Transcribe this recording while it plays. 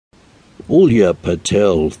Olya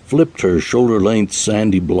Patel flipped her shoulder-length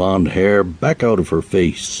sandy blonde hair back out of her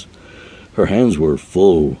face. Her hands were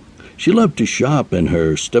full. She loved to shop, and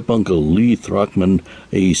her step-uncle Lee Throckman,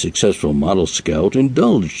 a successful model scout,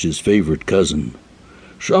 indulged his favorite cousin.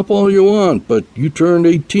 "Shop all you want, but you turned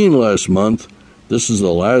 18 last month. This is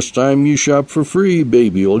the last time you shop for free,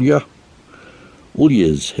 baby Olya."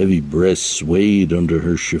 Olya's heavy breasts swayed under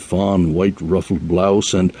her chiffon white ruffled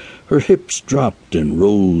blouse, and her hips dropped and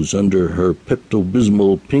rose under her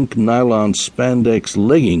Pepto-Bismol pink nylon spandex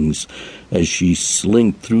leggings as she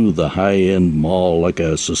slinked through the high-end mall like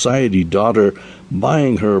a society daughter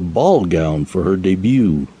buying her ball gown for her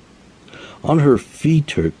debut. On her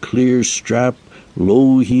feet, her clear-strap,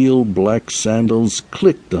 low-heel black sandals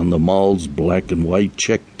clicked on the mall's black and white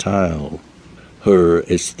checked tile. Her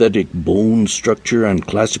aesthetic bone structure and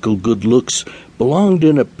classical good looks belonged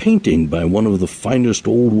in a painting by one of the finest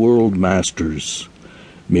old-world masters,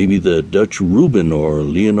 maybe the Dutch Rubens or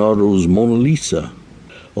Leonardo's Mona Lisa,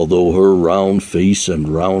 although her round face and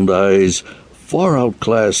round eyes far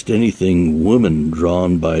outclassed anything women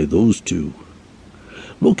drawn by those two.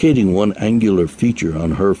 Locating one angular feature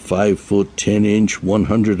on her 5-foot 10-inch,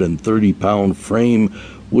 130-pound frame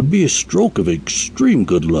would be a stroke of extreme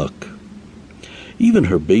good luck. Even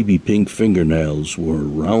her baby pink fingernails were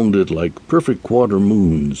rounded like perfect quarter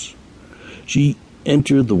moons. She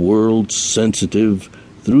entered the world sensitive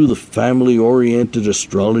through the family-oriented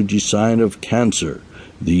astrology sign of Cancer.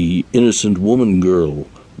 The innocent woman girl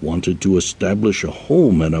wanted to establish a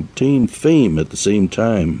home and obtain fame at the same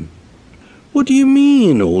time. "What do you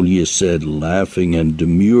mean?" Olya said, laughing and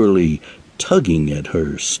demurely tugging at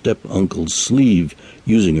her step-uncle's sleeve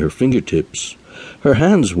using her fingertips. Her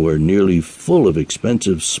hands were nearly full of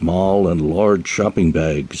expensive small and large shopping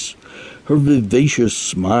bags. Her vivacious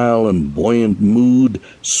smile and buoyant mood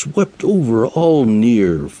swept over all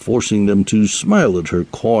near, forcing them to smile at her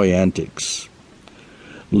coy antics.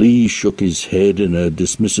 Lee shook his head in a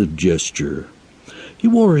dismissive gesture. He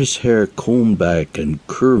wore his hair combed back and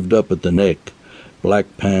curved up at the neck,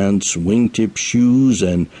 black pants, wingtip shoes,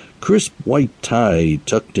 and crisp white tie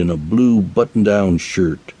tucked in a blue button-down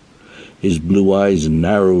shirt. His blue eyes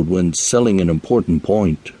narrowed when selling an important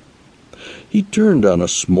point. He turned on a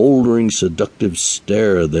smoldering, seductive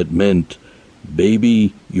stare that meant,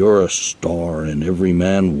 "Baby, you're a star and every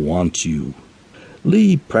man wants you."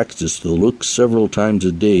 Lee practiced the look several times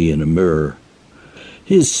a day in a mirror.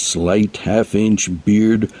 His slight half-inch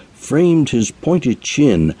beard framed his pointed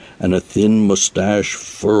chin, and a thin mustache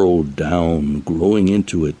furrowed down, growing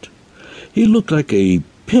into it. He looked like a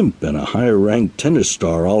pimp and a higher-ranked tennis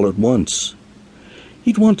star all at once.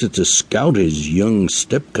 He'd wanted to scout his young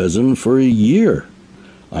step-cousin for a year.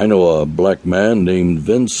 "I know a black man named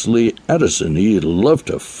Vensley Addison. He'd love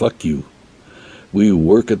to fuck you. We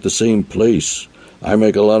work at the same place. I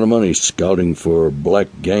make a lot of money scouting for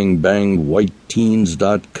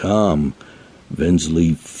blackgangbangwhiteteens.com.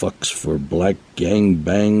 Vensley fucks for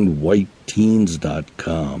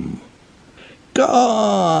blackgangbangwhiteteens.com.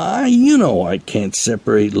 Gah, you know I can't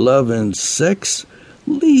separate love and sex.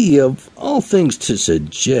 Lee, of all things to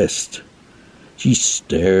suggest." She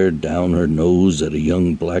stared down her nose at a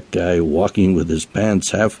young black guy walking with his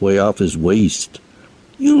pants halfway off his waist.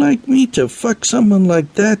 "You like me to fuck someone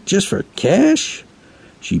like that just for cash?"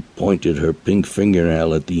 She pointed her pink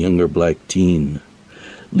fingernail at the younger black teen.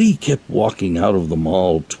 Lee kept walking out of the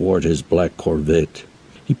mall toward his black Corvette.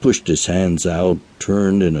 He pushed his hands out,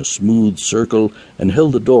 turned in a smooth circle, and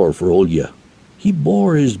held the door for Olya. He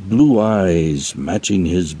bore his blue eyes, matching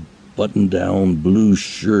his button-down blue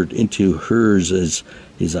shirt, into hers as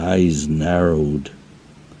his eyes narrowed.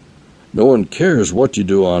 "No one cares what you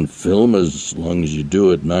do on film as long as you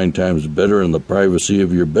do it 9 times better in the privacy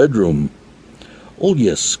of your bedroom."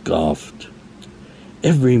 Olya scoffed.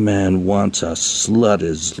 "Every man wants a slut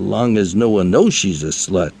as long as no one knows she's a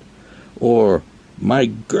slut. Or, 'My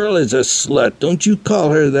girl is a slut, don't you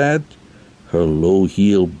call her that?'" Her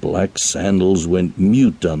low-heeled black sandals went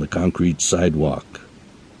mute on the concrete sidewalk.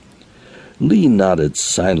 Lee nodded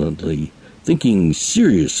silently, thinking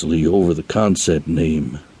seriously over the concept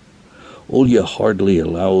name. Olya hardly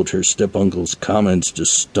allowed her step-uncle's comments to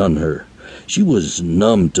stun her. She was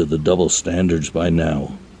numb to the double standards by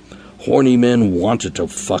now. Horny men wanted to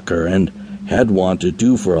fuck her, and had wanted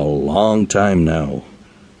to for a long time now.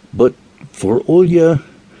 But for Olya,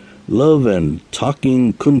 love and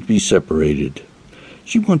talking couldn't be separated.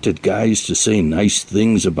 She wanted guys to say nice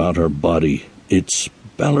things about her body, its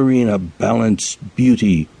ballerina-balanced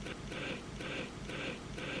beauty,